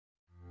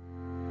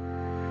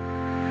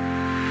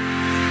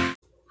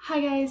Hi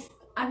guys,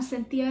 I'm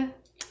Cynthia.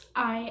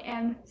 I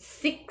am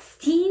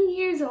 16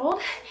 years old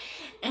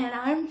and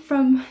I'm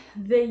from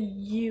the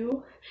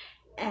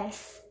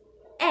USA.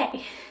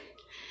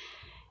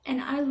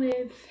 And I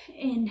live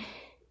in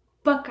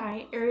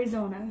Buckeye,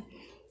 Arizona.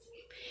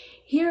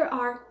 Here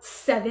are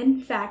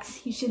 7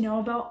 facts you should know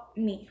about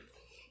me.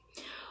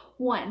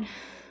 1.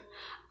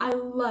 I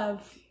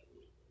love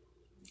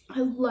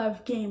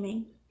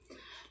gaming.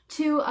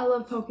 2, I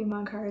love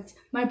Pokemon cards.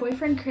 My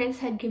boyfriend Chris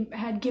had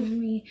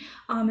given me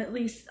at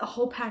least a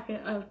whole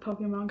packet of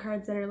Pokemon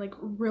cards that are like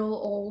real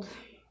old.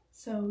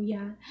 So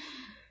yeah.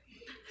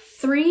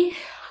 3,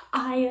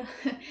 I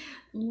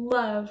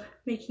love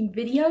making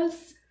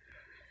videos.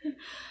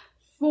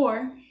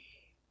 4,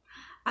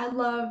 I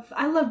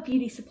love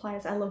beauty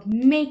supplies. I love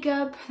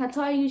makeup. That's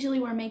why I usually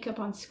wear makeup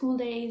on school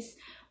days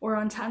or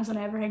on times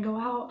whenever I go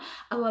out.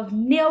 I love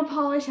nail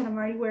polish, and I'm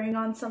already wearing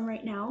on some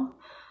right now.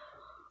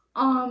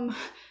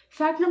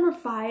 Fact number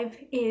 5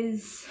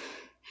 is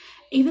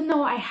even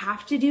though I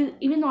have to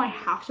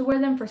wear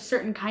them for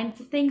certain kinds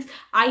of things,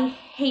 I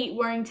hate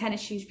wearing tennis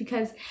shoes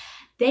because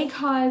they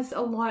cause a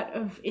lot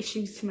of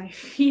issues to my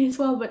feet as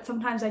well, but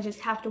sometimes I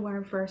just have to wear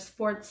them for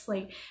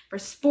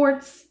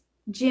sports,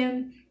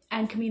 gym,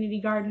 and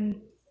community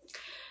garden.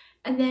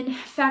 And then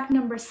fact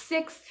number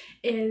 6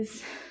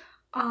 is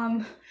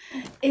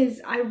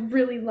I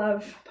really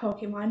love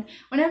Pokemon.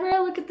 Whenever I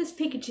look at this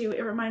Pikachu,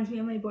 it reminds me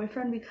of my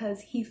boyfriend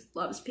because he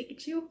loves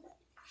Pikachu.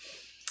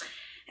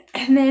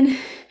 And then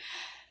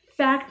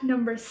fact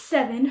number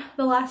 7,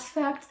 the last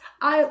fact,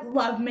 I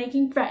love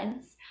making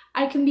friends.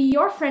 I can be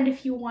your friend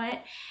if you want.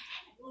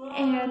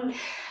 And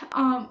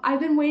I've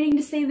been waiting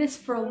to say this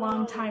for a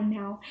long time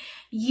now.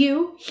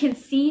 You can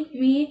see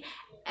me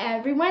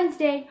every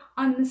Wednesday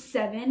on the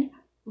 7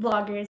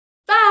 Vloggers.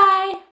 Bye!